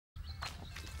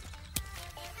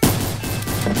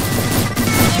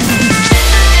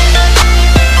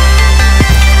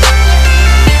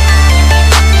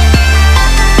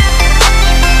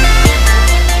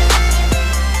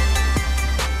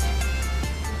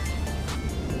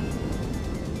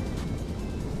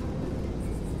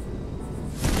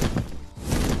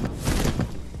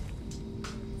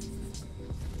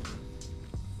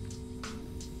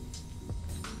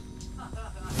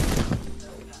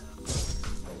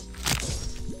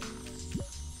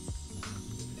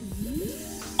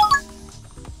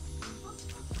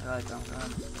god, drum gun.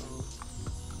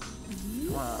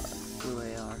 Blue AR.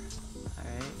 Alright.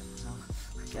 No,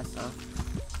 I guess so.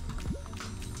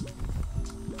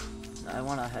 No, I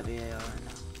want a heavy AR right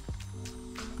now.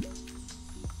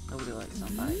 Nobody likes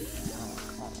somebody. I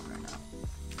don't want one right now.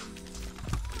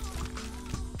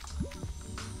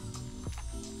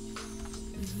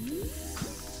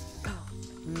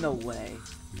 No way.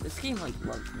 This game like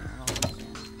loves me. I don't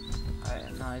understand.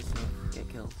 Alright, now I just need to get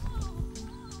kills.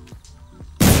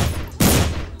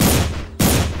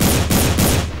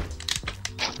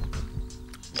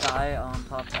 Guy on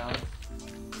top tower.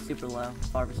 Super low.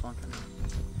 Farthest one from me.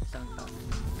 75.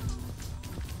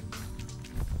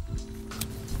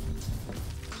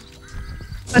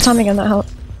 That's Tommy gun that help.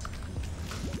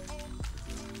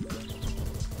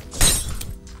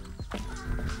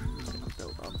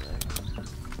 Build up there.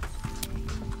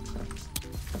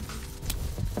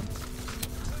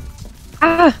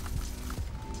 Ah!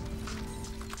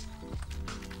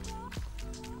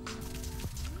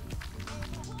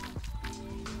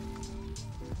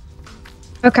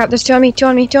 Oh crap, there's two on me, two.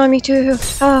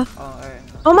 Ah. Oh, alright.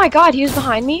 Oh my god, he was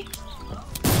behind me?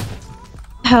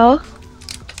 Hell?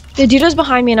 The dude was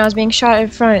behind me and I was being shot in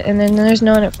front, and then there's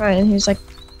no one in front, and he was like...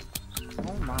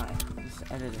 Oh my. He's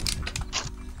editing.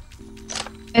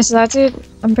 Yeah, so that's it.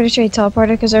 I'm pretty sure he teleported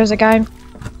because there was a guy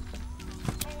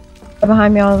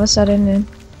behind me all of a sudden, and...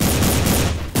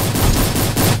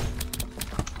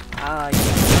 Ah, yeah.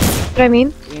 What I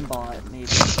mean? Aimbot, maybe.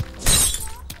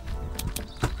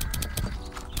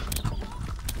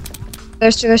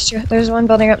 There's two. There's one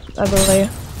building up below you.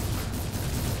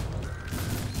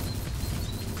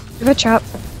 You have a trap.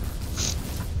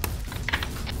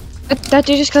 That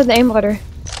dude just killed the aimbotter.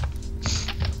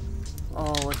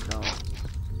 Oh, let's go.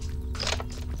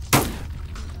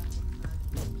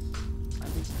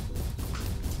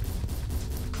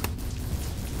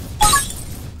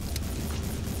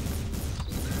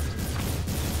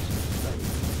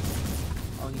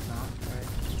 Oh, he's not. Alright.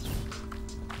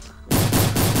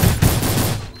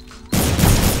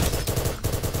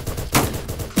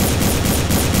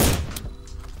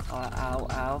 Ow,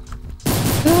 ow.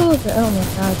 Oh my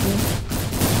god, dude.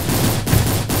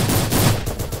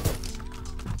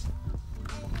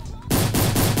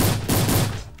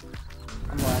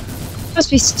 I'm lagging.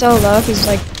 Must be so low if he's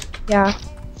like, yeah.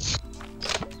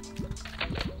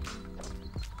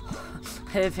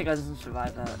 I didn't think I was gonna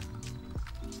survive that.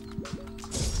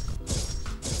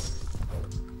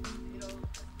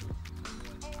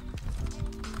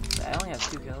 But I only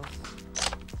have 2 kills.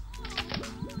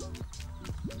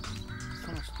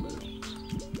 So much loot.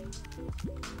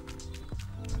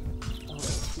 Oh,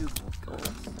 2 goals.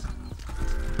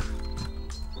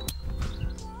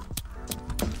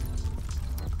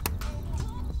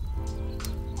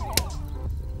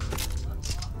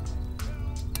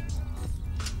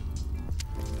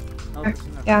 Oh, there's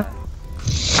another Yeah. guy.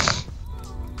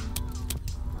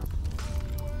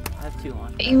 I have 2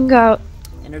 on. You can go.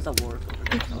 And there's a ward over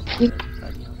there. So You-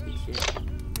 that, you know, big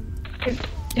shit.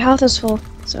 Your health is full,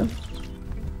 so.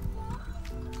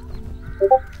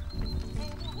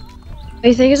 What do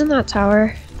you think is in that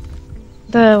tower?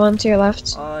 The one to your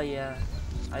left? Oh, yeah.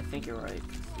 I think you're right.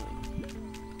 He's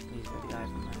the guy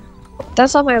from there.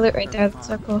 That's all my loot right there. That's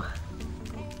so cool.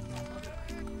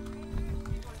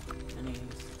 And he's...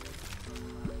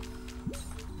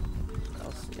 What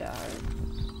else? Yeah, alright.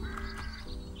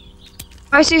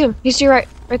 I see him. He's to your right.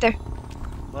 Right there.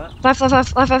 What? Left.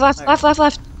 Left.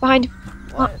 Behind.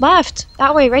 What? Left.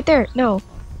 That way. Right there. No.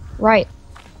 Right.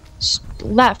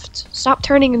 Left. Stop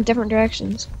turning in different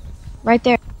directions. Right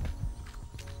there.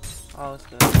 Oh, it's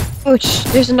good. Ouch.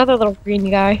 There's another little green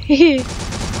guy.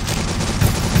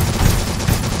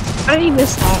 How did he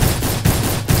miss that?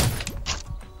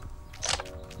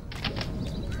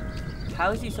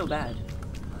 How is he so bad?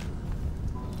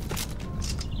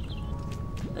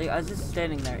 Like, I was just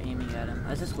standing there aiming at him. I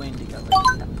was just waiting to get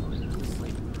like that point. Just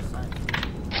like side.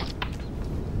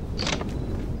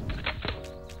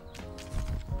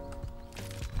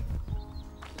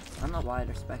 I don't know why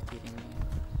they're spectating me.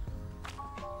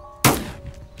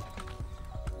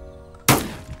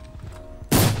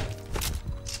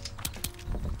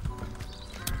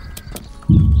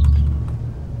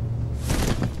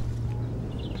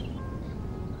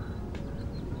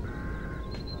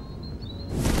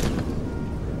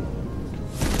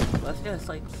 Let's just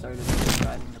like start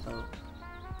driving the boat.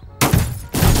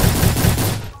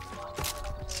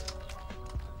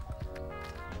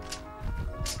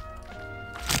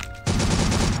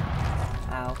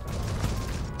 Ow.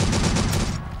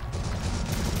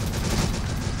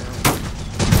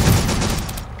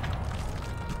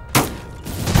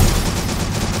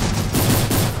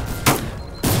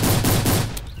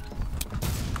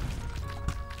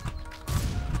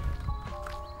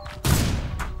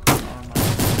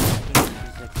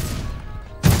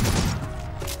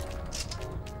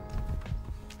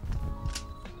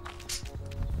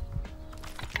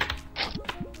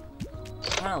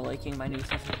 of liking my new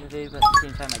sensitivity, but at the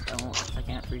same time I don't, because I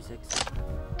can't 360.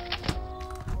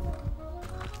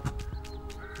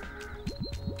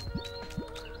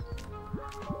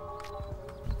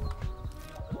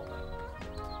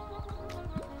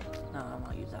 No, I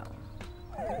won't use that one.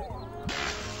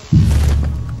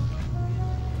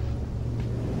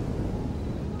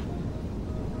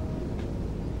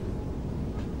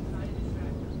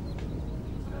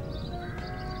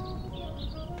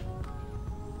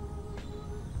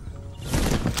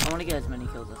 I want to get as many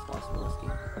kills as possible this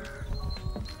game.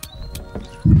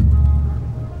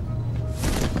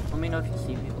 Let me know if you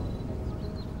see people.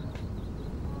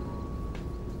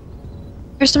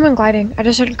 There's someone gliding. I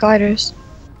just heard gliders.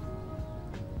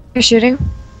 You're shooting?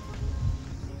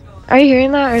 Are you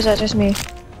hearing that, or is that just me?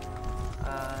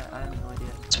 I have no idea.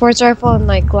 Sports rifle and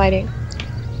like gliding.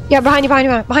 Yeah, behind you, behind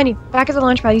you, behind you. Back at the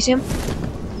launch pad. You see him?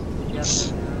 Yep.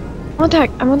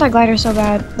 I want that glider so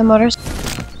bad. The motors.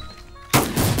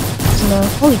 No.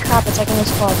 Holy crap! It's like in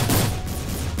this squad.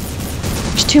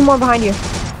 There's 2 more behind you.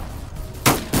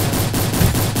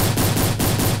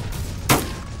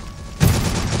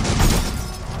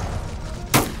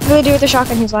 What do they do with the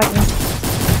shotgun? He's lagging.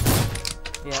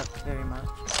 Yep, very much.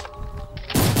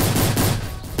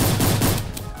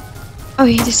 Oh,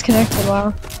 he disconnected.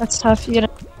 Wow, that's tough. You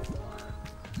didn't.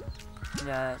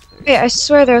 Yeah, that's very Wait, I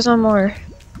swear there's one more.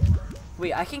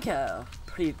 Wait, I can get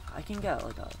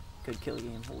like a good kill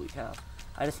game, holy cow.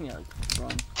 I just need to like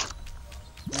run.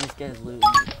 And just get his loot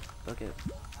and like, book it.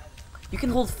 You can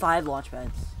hold 5 launch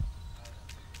pads.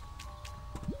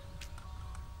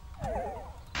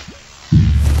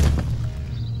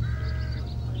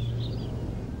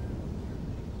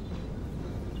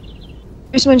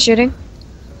 There's one shooting.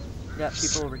 Yeah,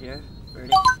 people over here.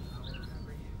 Already.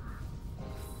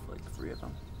 Like 3 of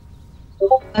them.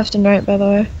 Left and right, by the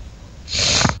way.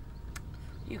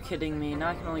 You kidding me? Now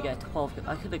I can only get 12.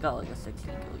 I could have got like a 16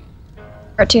 kill game.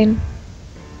 13.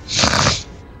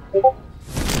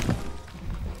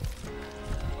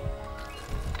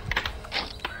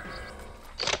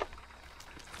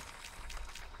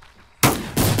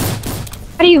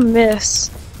 How do you miss?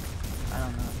 I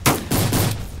don't know.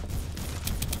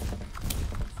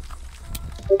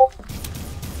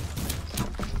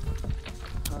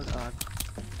 Oh god.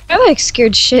 I'm like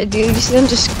scared shit, dude. You see them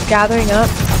just gathering up?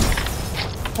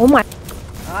 Oh my.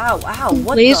 Ow, ow,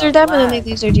 what Lasered the them and then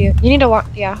they lasered you. You need to walk,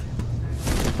 yeah.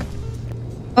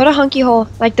 Go to Hunky Hole,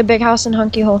 like the big house in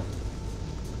Hunky Hole.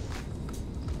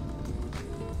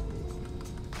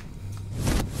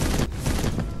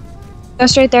 Go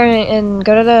straight there and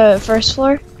go to the first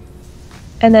floor.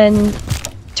 And then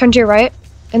turn to your right.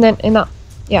 And then in the,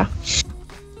 yeah.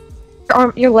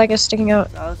 Your leg is sticking out.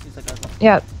 Oh, this seems like a...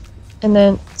 Yeah. And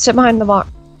then sit behind the block.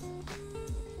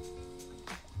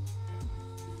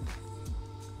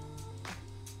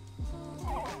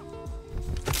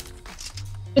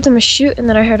 I heard them shoot and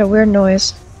then I heard a weird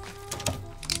noise.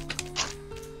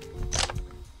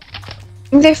 I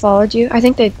think they followed you. I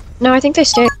think they... No, I think they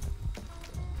stayed.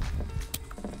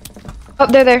 Oh,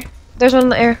 they're there. There's one in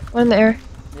the air. One in the air.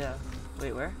 Yeah.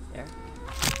 Wait, where? There?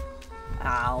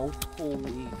 Ow.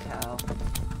 Holy cow.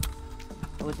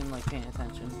 I wasn't like paying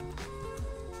attention.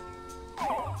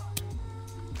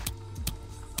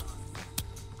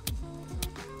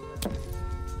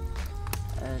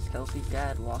 As Kelsey's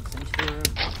dad walks into the room.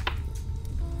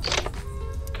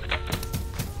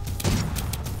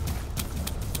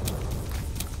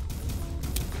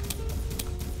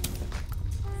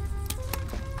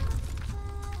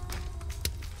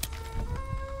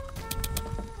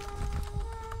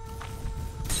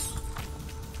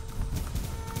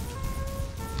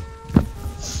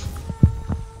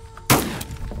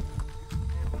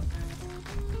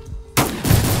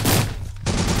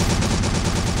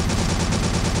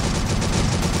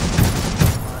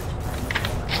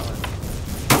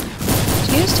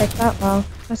 Did you just take that? Wow.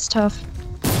 That's tough.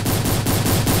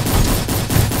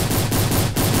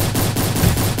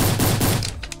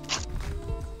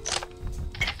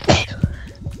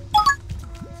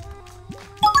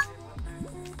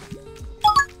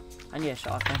 I need a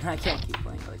shotgun. I can't keep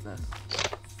playing like this.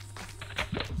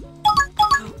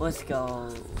 Let's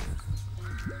go.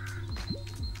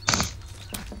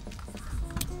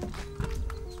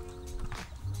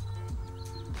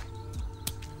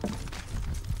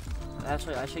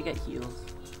 Actually, I should get heals.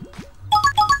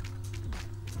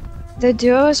 The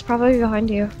duo is probably behind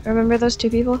you. Remember those 2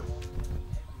 people?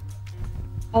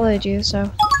 Followed you,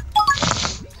 so.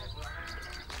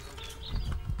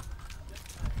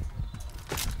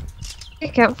 A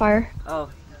campfire. Oh,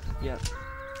 yeah.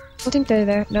 I think they're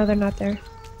there. No, they're not there.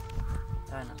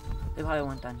 I know. They probably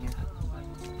went down here.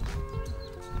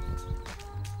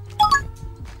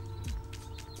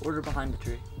 Order behind the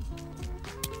tree.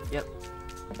 Yep.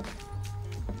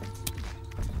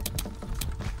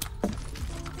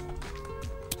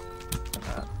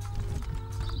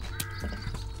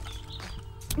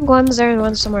 One's there and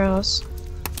one's somewhere else.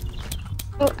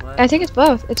 Oh, What? I think it's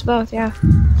both. It's both, yeah.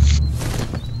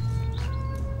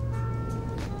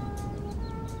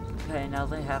 Okay, now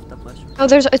they have to push. Oh,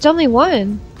 it's only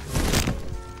one.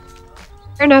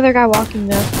 There's another guy walking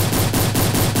though.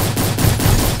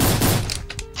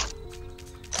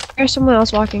 There's someone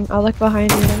else walking. I'll look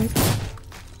behind you.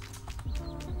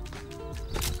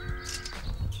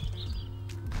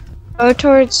 Go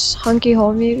towards Hunky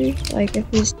Hole maybe. Like if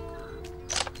he's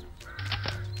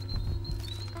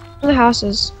in the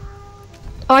houses.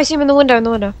 Oh, I see him in the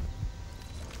window,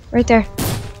 Right there.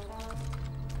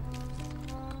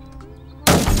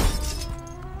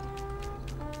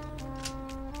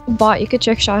 Bot, you could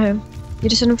trick shot him. You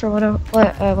just hit him for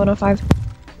 105.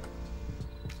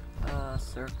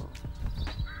 Circle.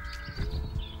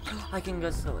 I can go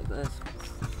so like this.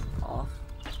 Off.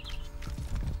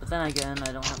 But then again,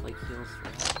 I don't have like heals for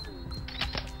health.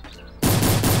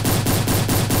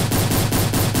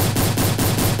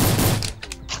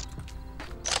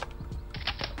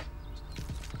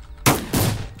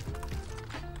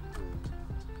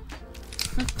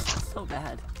 So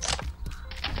bad.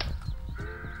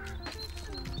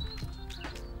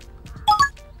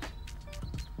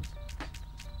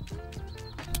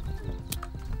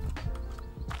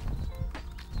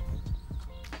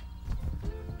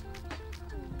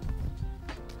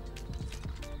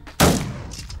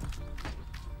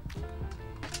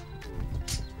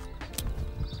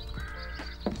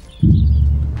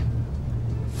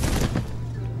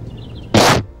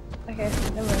 Okay,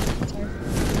 never mind. Sorry.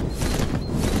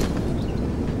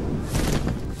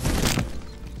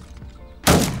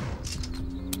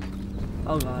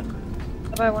 Oh god.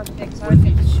 What do I want to pick? What Sorry. if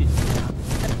he just shoots me out?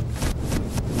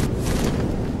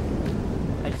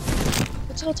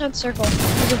 It's a whole 10th circle.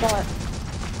 There's a bot.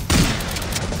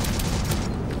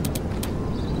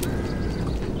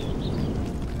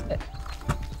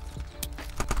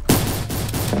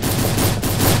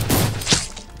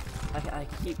 I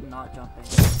keep not jumping.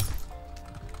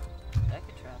 I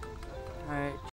could trap him. Alright.